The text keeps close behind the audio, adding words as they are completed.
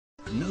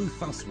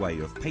no-fuss way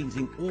of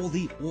painting all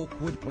the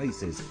awkward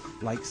places,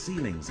 like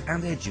ceilings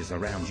and edges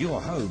around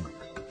your home.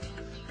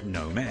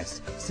 No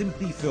mess,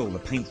 simply fill the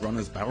paint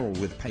runner's barrel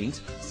with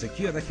paint,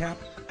 secure the cap,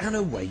 and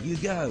away you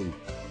go.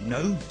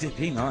 No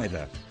dipping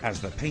either, as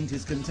the paint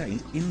is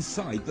contained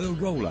inside the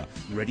roller,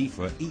 ready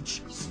for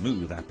each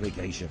smooth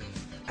application.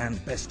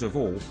 And best of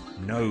all,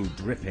 no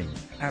dripping,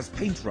 as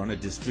Paint Runner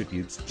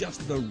distributes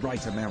just the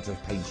right amount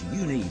of paint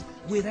you need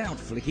without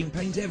flicking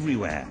paint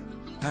everywhere.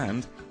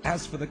 And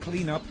as for the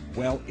cleanup,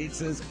 well,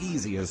 it's as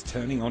easy as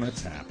turning on a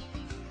tap.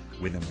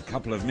 Within a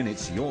couple of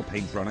minutes, your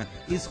paint runner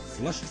is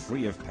flushed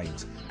free of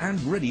paint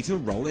and ready to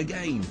roll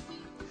again.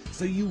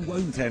 So you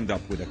won't end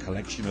up with a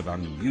collection of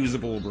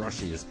unusable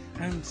brushes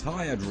and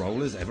tired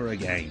rollers ever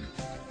again.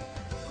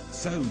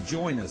 So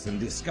join us and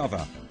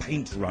discover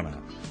Paint Runner,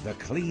 the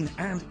clean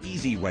and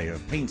easy way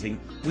of painting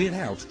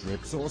without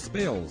drips or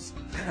spills.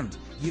 And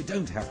you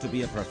don't have to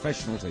be a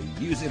professional to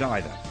use it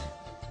either.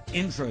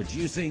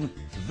 Introducing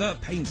the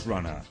Paint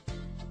Runner.